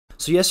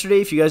So yesterday,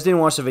 if you guys didn't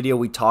watch the video,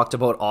 we talked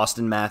about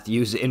Auston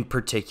Matthews in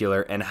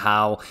particular and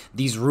how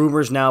these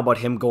rumors now about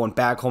him going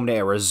back home to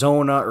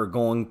Arizona or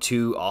going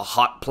to a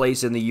hot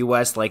place in the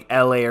US like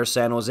LA or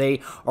San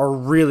Jose are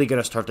really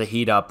going to start to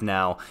heat up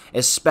now,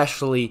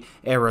 especially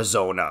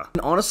Arizona.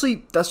 And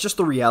honestly, that's just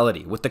the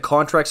reality. With the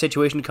contract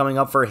situation coming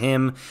up for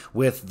him,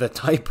 with the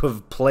type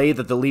of play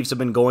that the Leafs have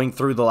been going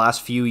through the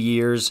last few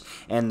years,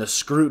 and the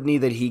scrutiny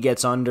that he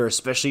gets under,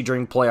 especially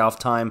during playoff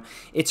time,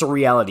 it's a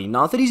reality.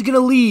 Not that he's going to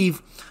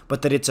leave,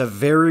 but that it's a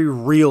very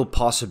real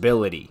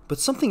possibility. But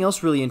something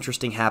else really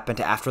interesting happened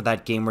after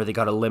that game where they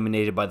got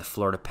eliminated by the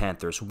Florida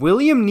Panthers.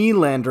 William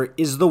Nylander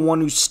is the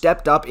one who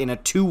stepped up in a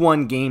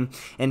 2-1 game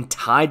and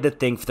tied the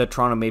thing for the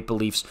Toronto Maple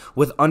Leafs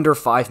with under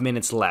 5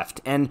 minutes left.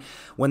 And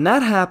when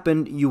that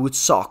happened, you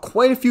saw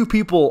quite a few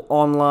people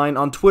online,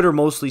 on Twitter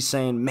mostly,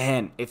 saying,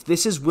 man, if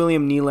this is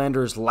William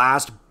Nylander's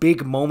last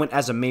big moment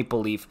as a Maple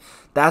Leaf,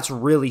 that's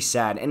really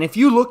sad. And if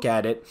you look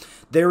at it,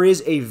 there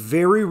is a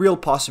very real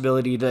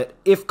possibility that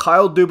if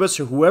Kyle Dubas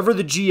or whoever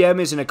the GM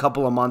is in a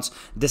couple of months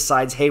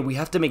decides, hey, we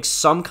have to make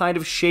some kind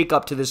of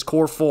shake-up to this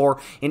core four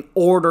in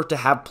order to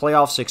have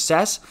playoff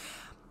success,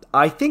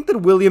 I think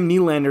that William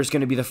Nylander is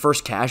going to be the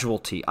first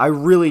casualty. I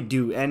really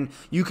do. And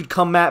you could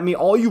come at me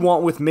all you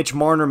want with Mitch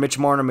Marner,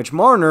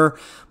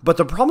 but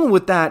the problem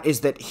with that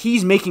is that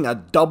he's making a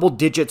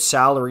double-digit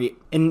salary,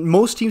 and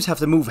most teams have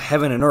to move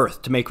heaven and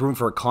earth to make room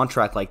for a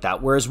contract like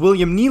that, whereas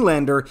William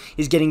Nylander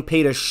is getting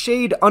paid a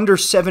shade under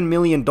 $7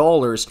 million,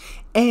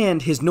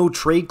 and his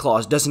no-trade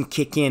clause doesn't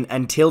kick in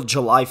until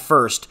July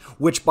 1st,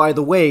 which, by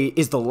the way,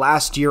 is the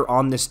last year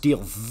on this deal.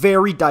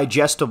 Very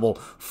digestible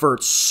for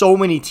so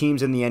many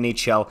teams in the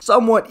NHL.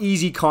 Somewhat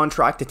easy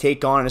contract to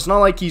take on, and it's not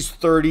like he's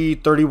 30,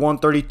 31,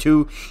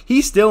 32.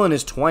 He's still in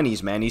his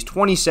 20s, man. He's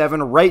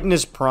 27, right in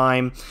his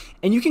prime.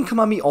 And you can come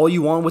at me all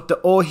you want with the,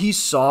 oh, he's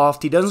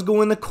soft, he doesn't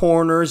go in the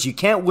corners, you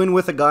can't win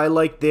with a guy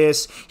like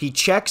this, he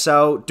checks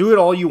out, do it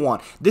all you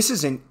want. This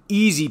is an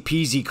easy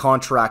peasy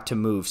contract to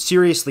move.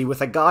 Seriously,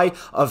 with a guy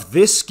of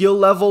this skill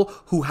level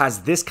who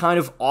has this kind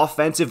of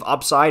offensive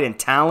upside and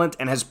talent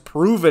and has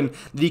proven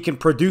that he can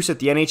produce at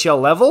the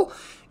NHL level,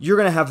 you're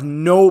going to have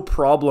no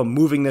problem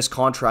moving this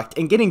contract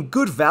and getting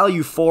good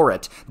value for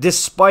it,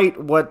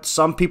 despite what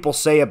some people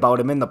say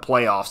about him in the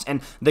playoffs and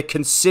the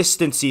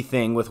consistency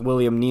thing with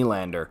William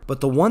Nylander.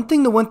 But the one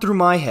thing that went through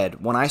my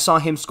head when I saw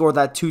him score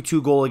that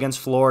 2-2 goal against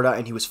Florida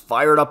and he was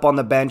fired up on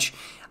the bench,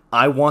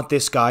 I want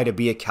this guy to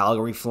be a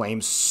Calgary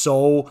Flame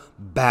so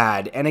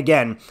bad. And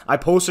again, I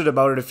posted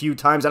about it a few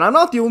times, and I'm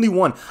not the only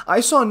one. I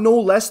saw no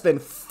less than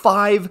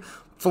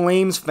 5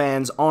 Flames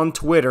fans on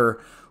Twitter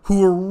who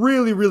were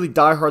really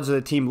diehards of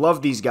the team,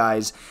 love these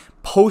guys,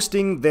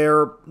 posting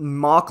their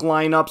mock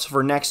lineups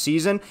for next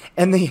season,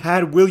 and they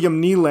had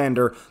William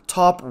Nylander,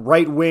 top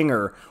right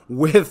winger,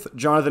 with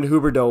Jonathan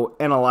Huberdeau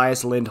and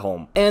Elias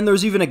Lindholm. And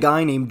there's even a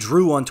guy named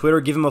Drew on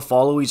Twitter, give him a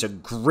follow, he's a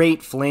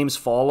great Flames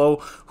follow,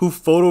 who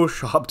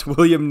photoshopped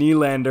William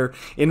Nylander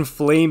in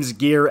Flames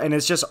gear, and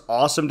it's just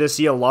awesome to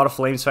see a lot of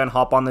Flames fans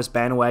hop on this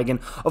bandwagon.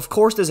 Of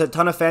course, there's a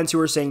ton of fans who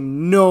are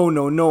saying,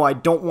 no, I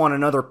don't want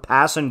another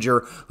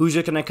passenger who's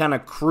just going to kind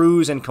of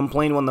cruise and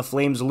complain when the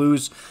Flames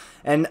lose.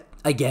 And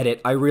I get it,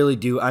 I really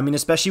do. I mean,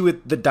 especially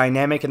with the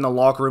dynamic in the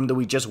locker room that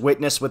we just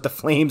witnessed with the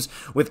Flames,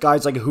 with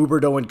guys like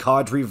Huberdeau and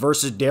Kadri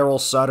versus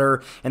Daryl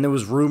Sutter, and there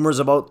was rumors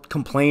about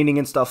complaining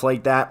and stuff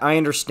like that. I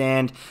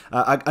understand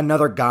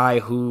another guy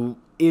who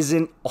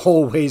isn't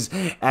always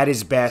at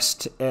his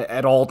best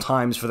at all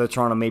times for the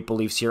Toronto Maple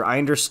Leafs here. I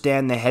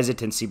understand the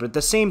hesitancy, but at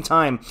the same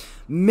time,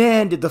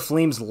 man, did the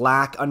Flames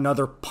lack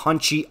another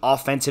punchy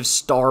offensive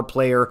star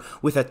player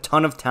with a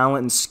ton of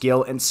talent and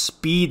skill and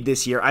speed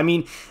this year. I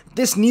mean,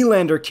 this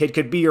Nylander kid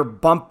could be your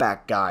bump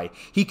back guy.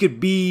 He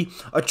could be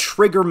a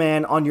trigger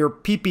man on your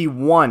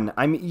PP1.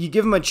 I mean, you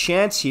give him a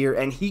chance here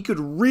and he could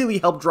really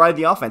help drive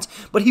the offense,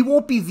 but he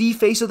won't be the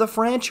face of the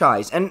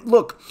franchise. And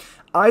look,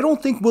 I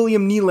don't think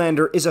William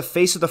Nylander is a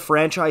face of the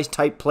franchise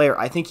type player.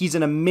 I think he's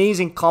an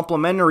amazing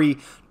complementary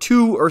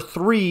 2 or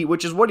 3,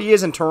 which is what he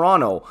is in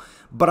Toronto.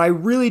 But I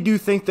really do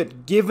think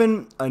that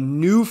given a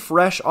new,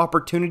 fresh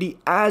opportunity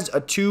as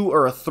a 2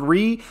 or a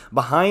 3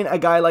 behind a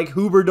guy like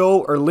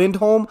Huberdeau or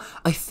Lindholm,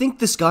 I think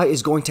this guy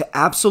is going to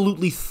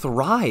absolutely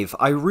thrive.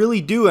 I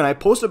really do, and I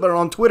posted about it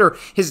on Twitter.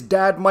 His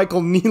dad,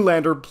 Michael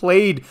Nylander,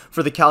 played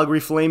for the Calgary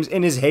Flames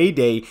in his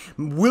heyday.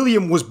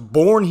 William was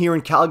born here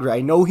in Calgary.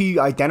 I know he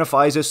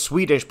identifies as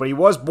Swedish, but he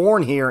was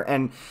born here,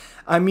 and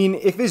I mean,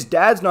 if his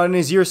dad's not in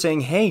his ear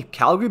saying, hey,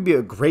 Calgary would be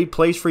a great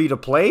place for you to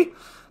play,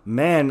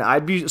 man,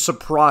 I'd be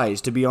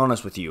surprised, to be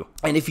honest with you.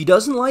 And if he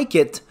doesn't like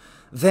it,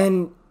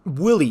 then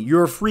Willie,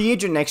 you're a free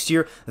agent next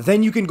year,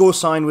 then you can go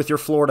sign with your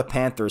Florida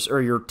Panthers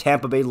or your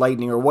Tampa Bay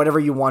Lightning or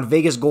whatever you want,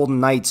 Vegas Golden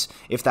Knights,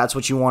 if that's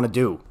what you want to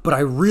do. But I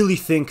really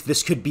think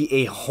this could be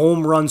a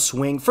home run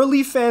swing for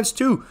Leaf fans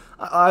too.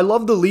 I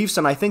love the Leafs,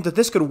 and I think that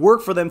this could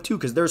work for them too,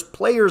 because there's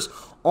players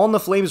on the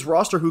Flames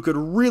roster who could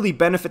really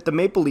benefit the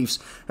Maple Leafs.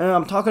 And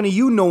I'm talking to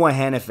you, Noah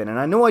Hanifin, and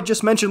I know I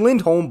just mentioned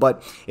Lindholm,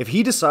 but if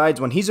he decides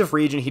when he's a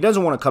free agent he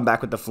doesn't want to come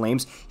back with the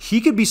Flames,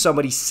 he could be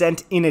somebody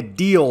sent in a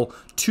deal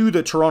to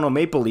the Toronto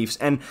Maple Leafs.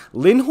 And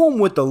Lindholm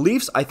with the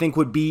Leafs, I think,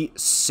 would be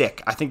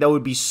sick. I think that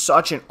would be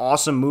such an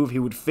awesome move. He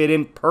would fit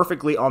in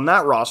perfectly on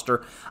that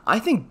roster. I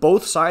think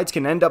both sides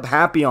can end up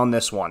happy on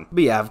this one.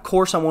 But yeah, of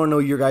course, I want to know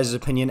your guys'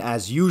 opinion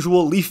as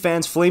usual. Leaf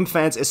fans, Flame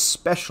fans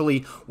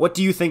especially, what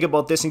do you think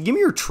about this? And give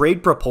me your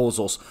trade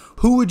proposals.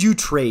 Who would you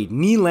trade?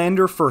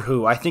 Nylander for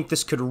who? I think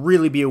this could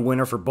really be a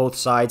winner for both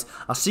sides.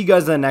 I'll see you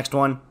guys in the next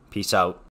one. Peace out.